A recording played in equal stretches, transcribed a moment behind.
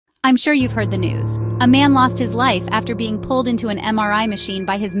I'm sure you've heard the news. A man lost his life after being pulled into an MRI machine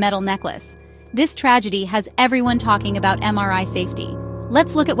by his metal necklace. This tragedy has everyone talking about MRI safety.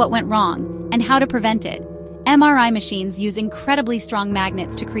 Let's look at what went wrong and how to prevent it. MRI machines use incredibly strong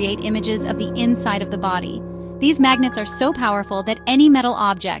magnets to create images of the inside of the body. These magnets are so powerful that any metal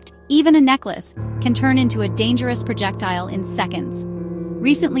object, even a necklace, can turn into a dangerous projectile in seconds.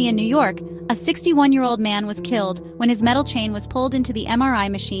 Recently in New York, a 61-year-old man was killed when his metal chain was pulled into the MRI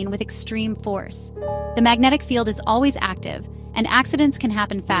machine with extreme force. The magnetic field is always active, and accidents can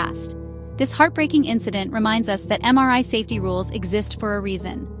happen fast. This heartbreaking incident reminds us that MRI safety rules exist for a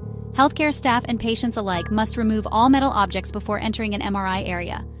reason. Healthcare staff and patients alike must remove all metal objects before entering an MRI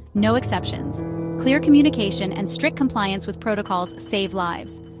area. No exceptions. Clear communication and strict compliance with protocols save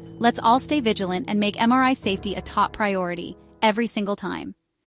lives. Let's all stay vigilant and make MRI safety a top priority every single time.